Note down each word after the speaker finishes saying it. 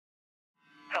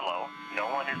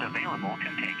is available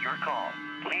to take your call.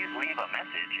 Please leave a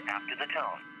message after the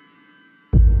tone.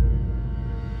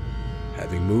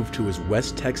 Having moved to his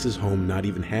West Texas home not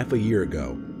even half a year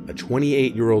ago, a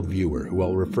 28-year-old viewer who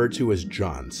I'll refer to as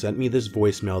John sent me this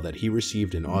voicemail that he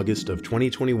received in August of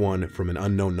 2021 from an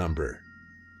unknown number.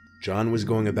 John was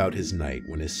going about his night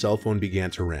when his cell phone began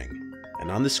to ring,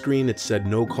 and on the screen it said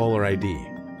no caller ID.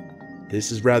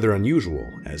 This is rather unusual,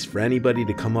 as for anybody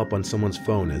to come up on someone's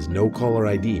phone as no caller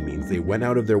ID means they went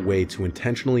out of their way to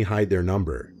intentionally hide their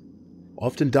number.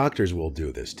 Often doctors will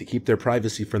do this to keep their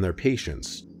privacy from their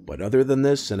patients, but other than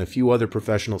this and a few other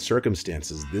professional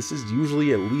circumstances, this is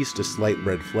usually at least a slight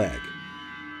red flag.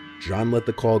 John let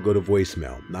the call go to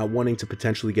voicemail, not wanting to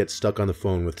potentially get stuck on the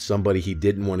phone with somebody he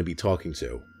didn't want to be talking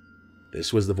to.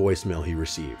 This was the voicemail he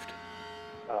received.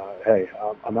 Hey,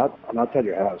 I'm outside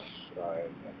your house. I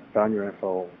found your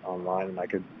info online and I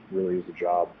could really use a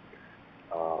job.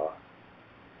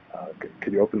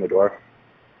 Could you open the door?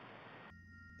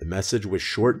 The message was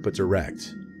short but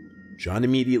direct. John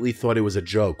immediately thought it was a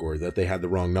joke or that they had the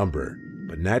wrong number,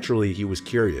 but naturally he was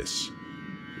curious.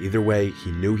 Either way,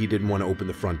 he knew he didn't want to open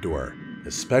the front door,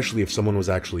 especially if someone was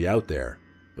actually out there.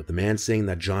 But the man saying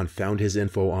that John found his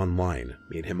info online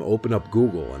made him open up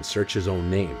Google and search his own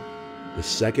name. The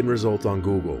second result on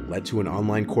Google led to an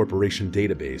online corporation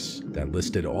database that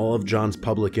listed all of John's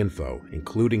public info,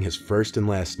 including his first and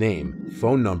last name,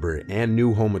 phone number, and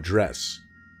new home address.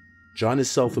 John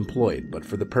is self-employed, but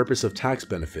for the purpose of tax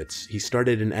benefits, he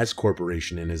started an S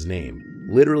corporation in his name,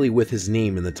 literally with his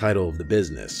name in the title of the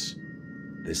business.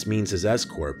 This means his S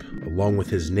corp, along with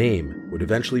his name, would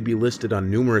eventually be listed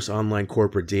on numerous online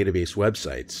corporate database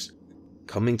websites.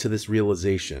 Coming to this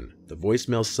realization, the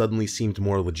voicemail suddenly seemed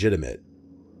more legitimate.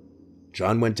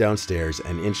 John went downstairs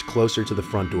and inched closer to the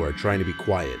front door, trying to be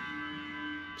quiet.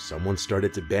 Someone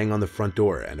started to bang on the front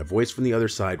door, and a voice from the other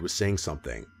side was saying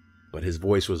something, but his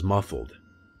voice was muffled.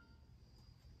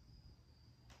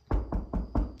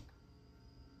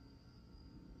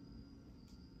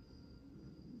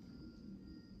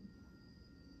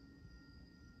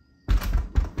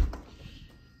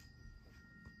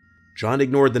 John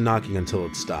ignored the knocking until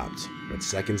it stopped, but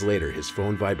seconds later his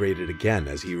phone vibrated again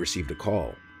as he received a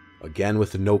call, again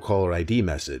with a no caller ID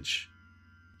message.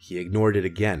 He ignored it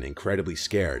again, incredibly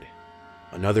scared.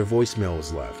 Another voicemail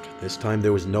was left. This time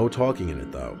there was no talking in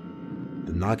it though.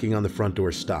 The knocking on the front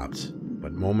door stopped,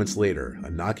 but moments later,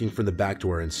 a knocking from the back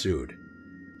door ensued.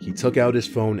 He took out his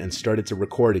phone and started to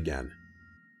record again.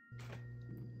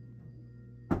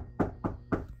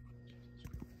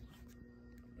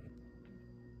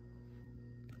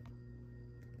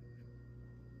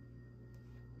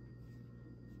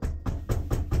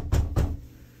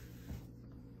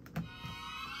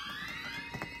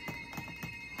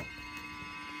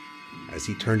 As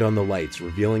he turned on the lights,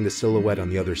 revealing the silhouette on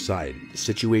the other side, the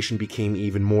situation became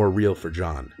even more real for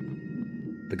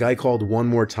John. The guy called one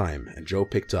more time, and Joe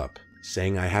picked up,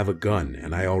 saying, "I have a gun,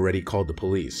 and I already called the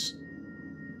police."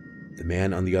 The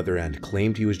man on the other end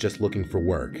claimed he was just looking for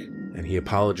work, and he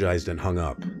apologized and hung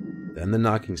up. Then the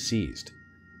knocking ceased.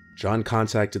 John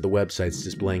contacted the websites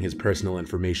displaying his personal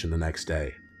information the next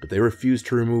day, but they refused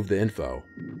to remove the info.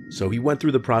 So he went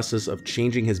through the process of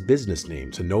changing his business name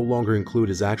to no longer include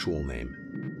his actual name.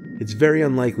 It's very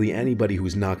unlikely anybody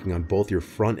who's knocking on both your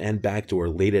front and back door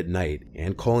late at night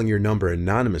and calling your number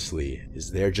anonymously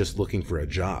is there just looking for a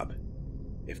job.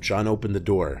 If John opened the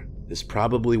door, this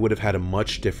probably would have had a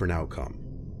much different outcome.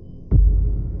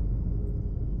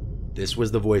 This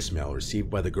was the voicemail received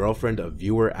by the girlfriend of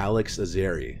viewer Alex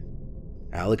Azeri.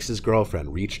 Alex's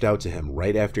girlfriend reached out to him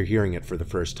right after hearing it for the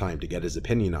first time to get his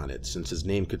opinion on it, since his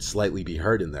name could slightly be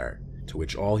heard in there, to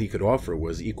which all he could offer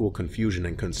was equal confusion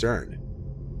and concern.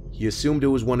 He assumed it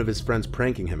was one of his friends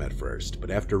pranking him at first, but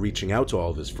after reaching out to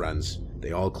all of his friends,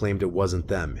 they all claimed it wasn't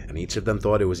them, and each of them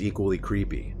thought it was equally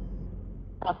creepy.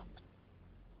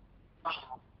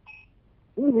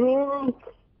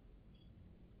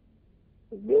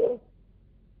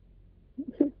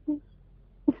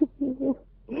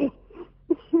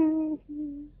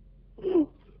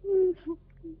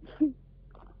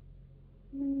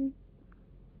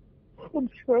 I'm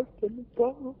trapped in the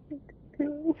bottom.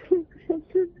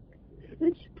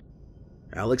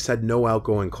 Alex had no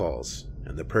outgoing calls,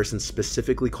 and the person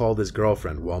specifically called his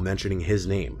girlfriend while mentioning his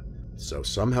name, so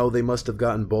somehow they must have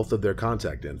gotten both of their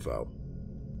contact info.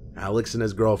 Alex and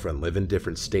his girlfriend live in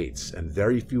different states, and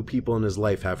very few people in his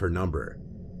life have her number.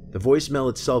 The voicemail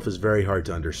itself is very hard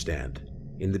to understand.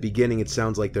 In the beginning it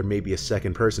sounds like there may be a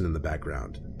second person in the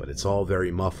background, but it's all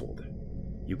very muffled.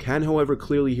 You can, however,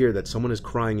 clearly hear that someone is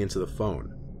crying into the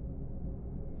phone.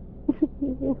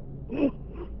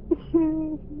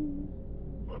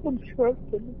 I'm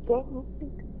trapped in the dark.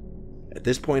 At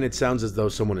this point, it sounds as though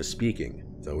someone is speaking,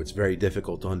 though it's very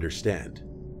difficult to understand.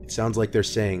 It sounds like they're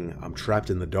saying, "I'm trapped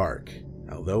in the dark,"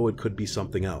 although it could be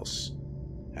something else.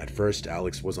 At first,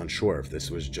 Alex was unsure if this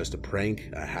was just a prank,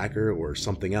 a hacker, or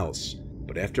something else,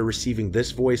 but after receiving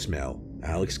this voicemail,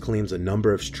 Alex claims a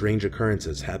number of strange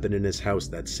occurrences happened in his house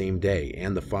that same day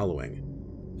and the following.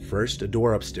 First, a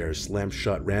door upstairs slammed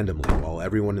shut randomly while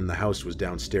everyone in the house was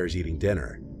downstairs eating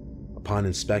dinner. Upon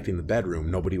inspecting the bedroom,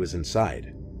 nobody was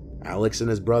inside. Alex and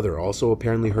his brother also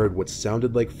apparently heard what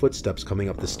sounded like footsteps coming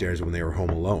up the stairs when they were home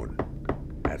alone.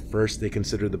 At first, they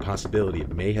considered the possibility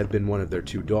it may have been one of their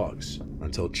two dogs,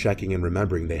 until checking and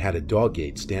remembering they had a dog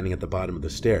gate standing at the bottom of the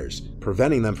stairs,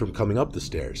 preventing them from coming up the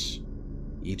stairs.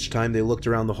 Each time they looked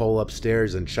around the hole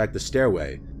upstairs and checked the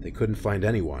stairway, they couldn't find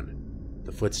anyone.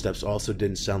 The footsteps also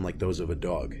didn't sound like those of a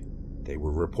dog. They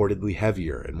were reportedly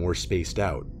heavier and more spaced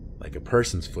out, like a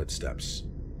person's footsteps.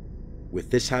 With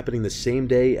this happening the same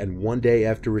day and one day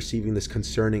after receiving this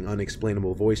concerning,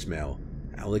 unexplainable voicemail,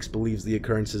 Alex believes the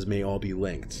occurrences may all be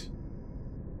linked.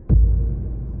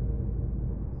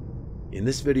 In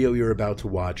this video you're about to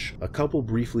watch, a couple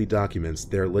briefly documents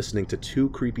they're listening to two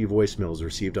creepy voicemails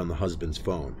received on the husband's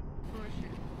phone.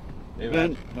 Hey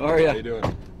man, how are you? How you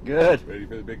doing? Good. Ready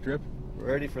for the big trip?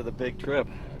 Ready for the big trip.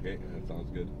 Okay, that sounds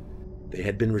good. They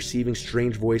had been receiving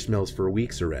strange voicemails for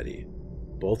weeks already,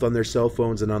 both on their cell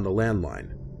phones and on the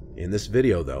landline. In this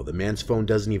video though, the man's phone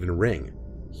doesn't even ring.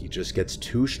 He just gets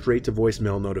two straight to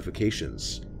voicemail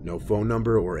notifications, no phone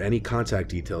number or any contact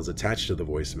details attached to the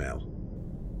voicemail.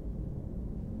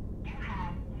 You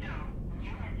have no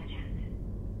new messages.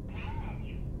 Main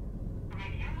menu. To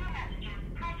review your messages,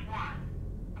 press 1.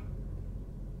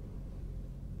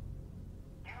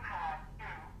 You have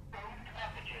two saved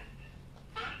messages.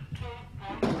 First saved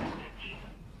voice message.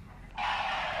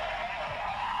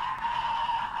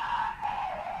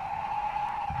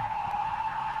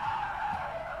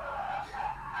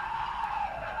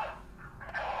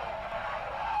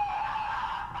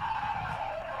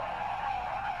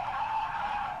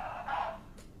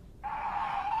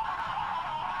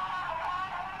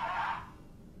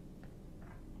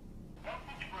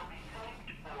 Message will be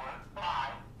saved for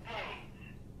 5 days.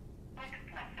 Next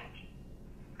message.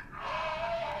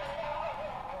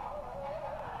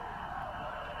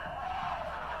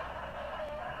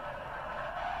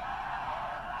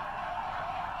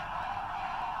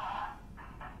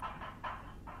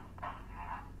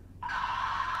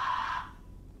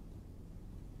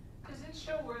 Does it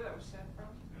show where that was sent from?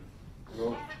 No,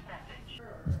 Message.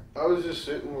 I was just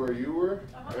sitting where you were,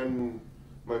 Uh-huh. and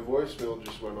my voicemail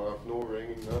just went off. No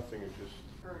ringing, nothing. It just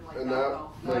Or like and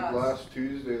that last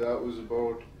Tuesday, that was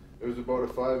about a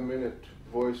 5-minute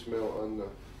voicemail on the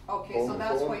Okay, home so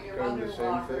that's phone, what your kind of the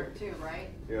mother-in-law same thing. heard too, right?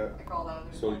 Yeah. I call that other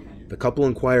So okay. The couple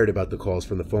inquired about the calls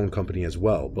from the phone company as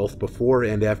well, both before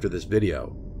and after this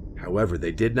video. However,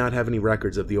 they did not have any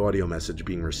records of the audio message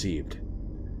being received.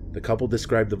 The couple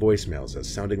described the voicemails as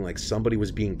sounding like somebody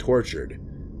was being tortured,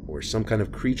 or some kind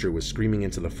of creature was screaming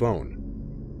into the phone.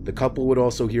 The couple would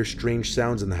also hear strange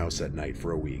sounds in the house at night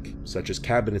for a week, such as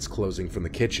cabinets closing from the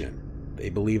kitchen. They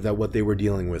believed that what they were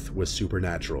dealing with was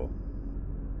supernatural.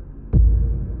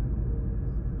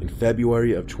 In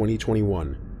February of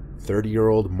 2021,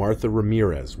 30-year-old Martha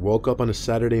Ramirez woke up on a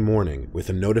Saturday morning with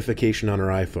a notification on her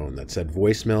iPhone that said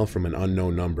voicemail from an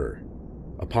unknown number.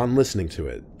 Upon listening to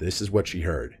it, this is what she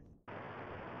heard.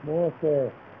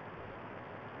 Martha.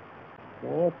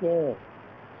 Martha.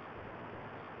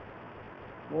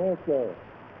 Martha.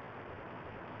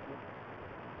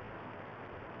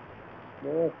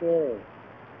 Martha.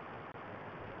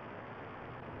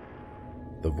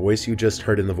 The voice you just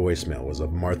heard in the voicemail was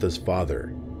of Martha's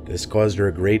father. This caused her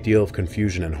a great deal of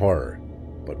confusion and horror.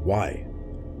 But why?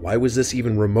 Why was this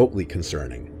even remotely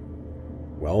concerning?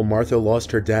 Well, Martha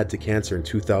lost her dad to cancer in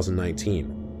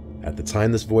 2019. At the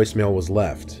time this voicemail was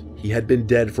left, he had been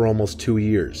dead for almost 2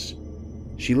 years.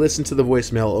 She listened to the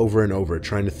voicemail over and over,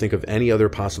 trying to think of any other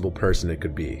possible person it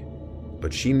could be.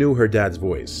 But she knew her dad's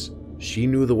voice. She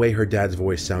knew the way her dad's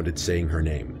voice sounded saying her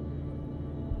name.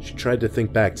 She tried to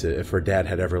think back to if her dad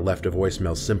had ever left a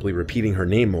voicemail simply repeating her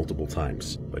name multiple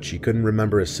times, but she couldn't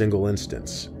remember a single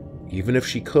instance. Even if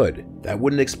she could, that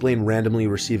wouldn't explain randomly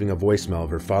receiving a voicemail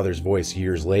of her father's voice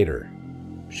years later.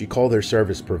 She called her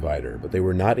service provider, but they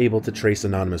were not able to trace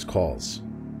anonymous calls.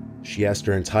 She asked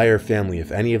her entire family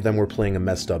if any of them were playing a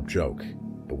messed up joke,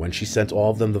 but when she sent all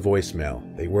of them the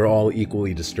voicemail, they were all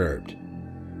equally disturbed.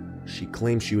 She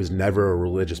claims she was never a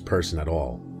religious person at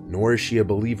all, nor is she a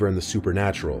believer in the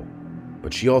supernatural,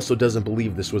 but she also doesn't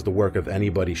believe this was the work of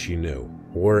anybody she knew,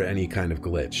 or any kind of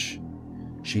glitch.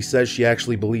 She says she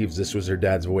actually believes this was her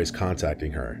dad's voice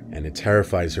contacting her, and it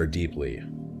terrifies her deeply.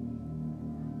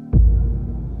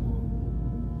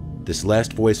 This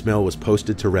last voicemail was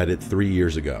posted to Reddit 3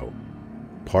 years ago.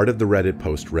 Part of the Reddit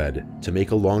post read, "To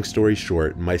make a long story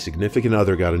short, my significant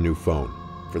other got a new phone.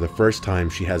 For the first time,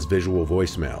 she has visual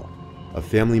voicemail. A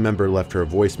family member left her a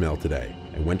voicemail today,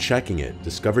 and when checking it,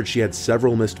 discovered she had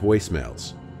several missed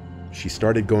voicemails. She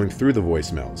started going through the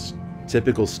voicemails.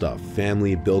 Typical stuff,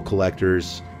 family, bill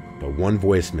collectors, but one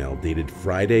voicemail dated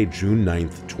Friday, June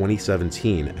 9th,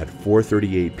 2017 at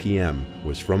 4:38 p.m.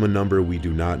 was from a number we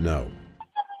do not know.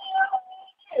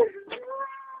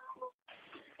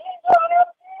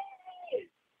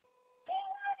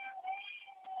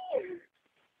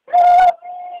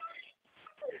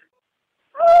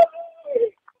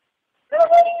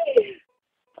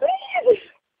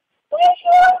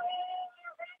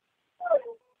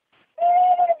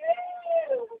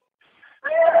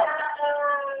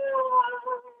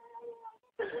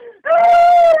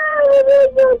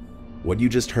 What you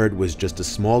just heard was just a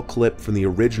small clip from the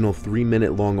original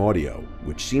 3-minute long audio,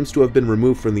 which seems to have been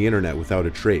removed from the internet without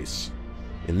a trace.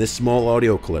 In this small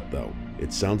audio clip though,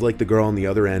 it sounds like the girl on the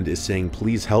other end is saying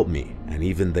please help me, and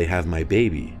even they have my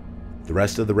baby. The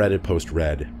rest of the Reddit post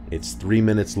read, it's 3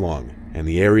 minutes long, and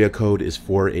the area code is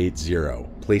 480,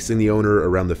 placing the owner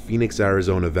around the Phoenix,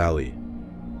 Arizona Valley.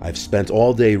 I've spent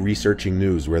all day researching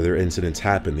news where their incidents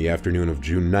happened the afternoon of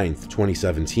June 9th,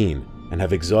 2017, and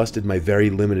have exhausted my very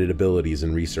limited abilities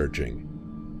in researching.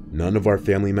 None of our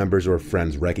family members or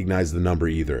friends recognize the number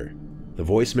either. The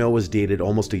voicemail was dated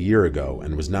almost a year ago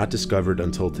and was not discovered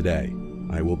until today.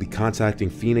 I will be contacting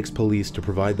Phoenix police to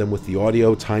provide them with the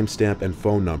audio, timestamp, and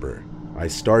phone number. I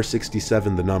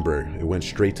 *67 the number, it went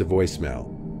straight to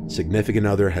voicemail. Significant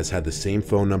other has had the same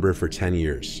phone number for 10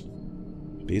 years.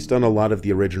 Based on a lot of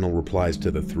the original replies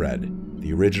to the thread,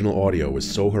 the original audio was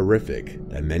so horrific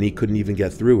that many couldn't even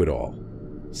get through it all.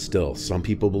 Still, some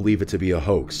people believe it to be a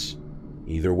hoax.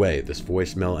 Either way, this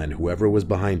voicemail and whoever was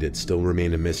behind it still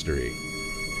remain a mystery.